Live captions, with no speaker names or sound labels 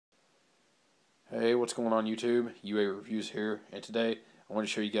Hey, what's going on YouTube? UA Reviews here, and today I want to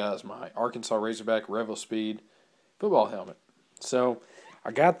show you guys my Arkansas Razorback Revo Speed football helmet. So,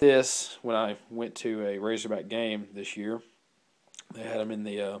 I got this when I went to a Razorback game this year. They had them in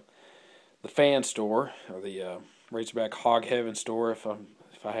the fan store, or the Razorback Hog Heaven store, if I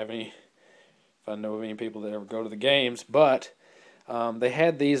know of any people that ever go to the games. But they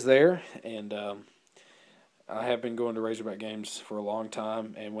had these there, and I have been going to Razorback games for a long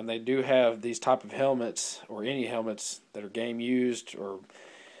time, and when they do have these type of helmets or any helmets that are game used or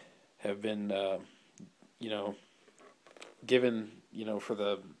have been, you know, given, for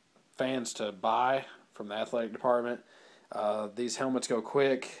the fans to buy from the athletic department, these helmets go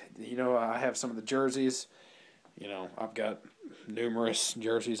quick. I have some of the jerseys. I've got numerous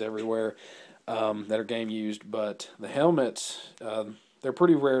jerseys everywhere that are game used, but the helmets, they're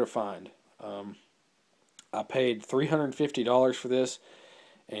pretty rare to find. I paid $350 for this,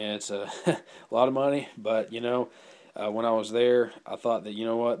 and it's a lot of money. But when I was there, I thought that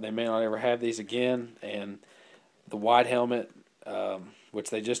what, they may not ever have these again. And the white helmet,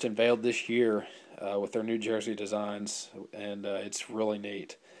 which they just unveiled this year with their new jersey designs, and it's really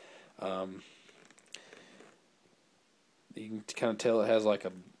neat. You can kind of tell it has like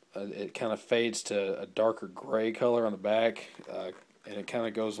it kind of fades to a darker gray color on the back, and it kind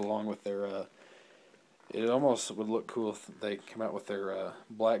of goes along with their. It almost would look cool if they come out with their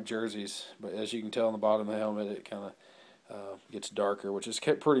black jerseys, but as you can tell on the bottom of the helmet, it kind of gets darker, which is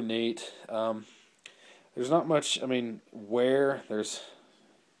kept pretty neat. There's not much, wear.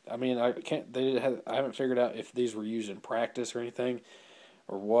 I can't. I haven't figured out if these were used in practice or anything,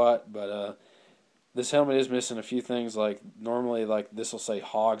 or what. But this helmet is missing a few things. Like normally, like this will say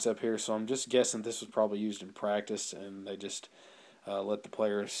Hogs up here, so I'm just guessing this was probably used in practice, and they just. Let the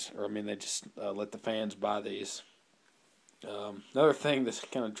players, they just let the fans buy these. Another thing that's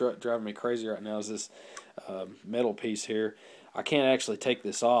kind of driving me crazy right now is this metal piece here. I can't actually take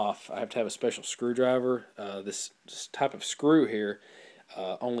this off. I have to have a special screwdriver. This type of screw here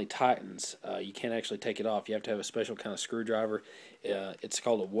only tightens. You can't actually take it off. You have to have a special kind of screwdriver. It's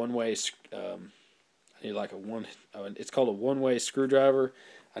called a one-way. I need like a one. It's called a one-way screwdriver.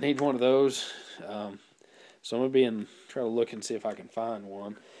 I need one of those. So I'm going to try to look and see if I can find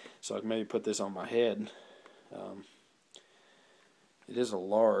one so I can maybe put this on my head. It is a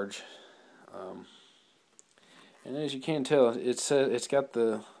large. And as you can tell, it's got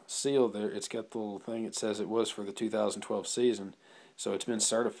the seal there. It's got the little thing. It says it was for the 2012 season. So it's been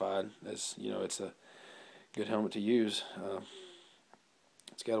certified as, it's a good helmet to use.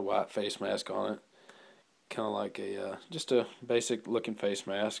 It's got a white face mask on it. Kind of like just a basic looking face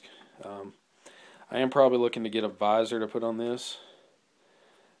mask. I am probably looking to get a visor to put on this.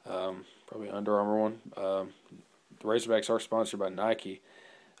 Probably an Under Armour one. The Razorbacks are sponsored by Nike.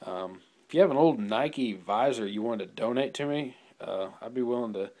 If you have an old Nike visor you want to donate to me, I'd be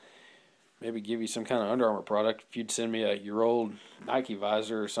willing to maybe give you some kind of Under Armour product. If you'd send me your old Nike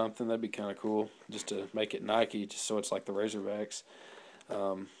visor or something, that'd be kind of cool. Just to make it Nike, just so it's like the Razorbacks.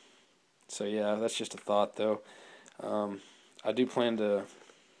 So yeah, that's just a thought though. I do plan to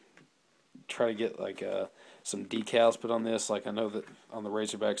try to get like some decals put on this. Like I know that on the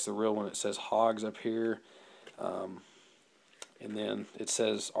Razorbacks, the real one, it says Hogs up here, and then it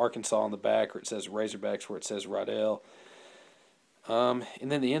says Arkansas on the back, or it says Razorbacks where it says Riddell. And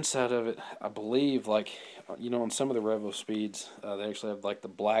then the inside of it, I believe, like on some of the Revo Speeds, they actually have like the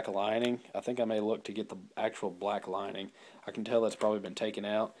black lining. I think I may look to get the actual black lining. I can tell that's probably been taken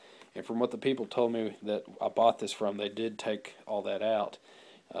out, and from what the people told me that I bought this from, they did take all that out.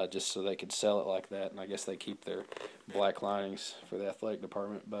 Just so they could sell it like that, and I guess they keep their black linings for the athletic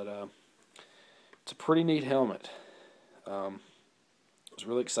department. But it's a pretty neat helmet. I was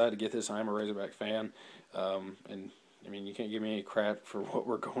really excited to get this. I'm a Razorback fan, and you can't give me any crap for what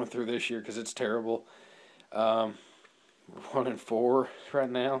we're going through this year because it's terrible. We're 1-4 right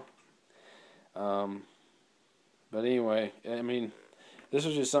now. But anyway, this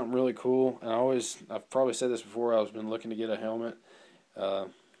was just something really cool, and I've probably said this before. I've been looking to get a helmet.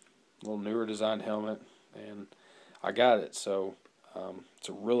 Little newer designed helmet, and I got it. So it's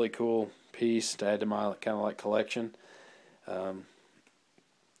a really cool piece to add to my kind of like collection.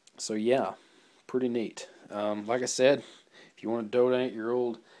 So yeah, pretty neat. Like I said, if you want to donate your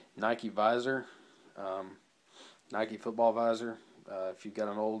old Nike visor, Nike football visor, if you've got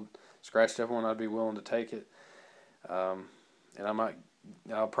an old scratched up one, I'd be willing to take it. And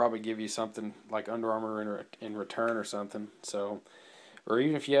I'll probably give you something like Under Armour in return or something. So. Or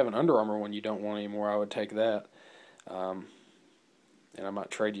even if you have an Under Armour one you don't want anymore, I would take that. And I might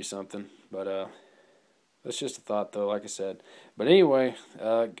trade you something. But That's just a thought, though, like I said. But anyway,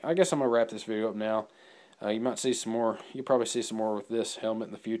 I guess I'm going to wrap this video up now. You might see some more. You'll probably see some more with this helmet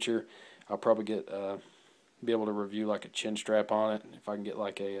in the future. I'll probably be able to review like a chin strap on it. If I can get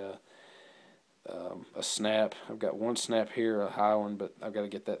like a snap. I've got one snap here, a high one, but I've got to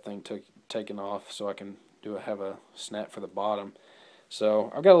get that thing taken off so I can have a snap for the bottom.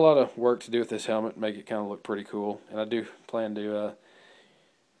 So I've got a lot of work to do with this helmet, make it kind of look pretty cool, and I do plan to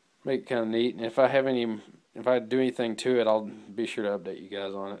make it kind of neat. And if I do anything to it, I'll be sure to update you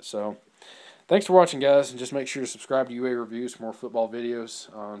guys on it. So thanks for watching, guys, and just make sure to subscribe to UA Reviews for more football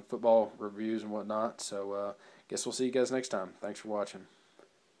videos on football reviews and whatnot. So guess we'll see you guys next time. Thanks for watching.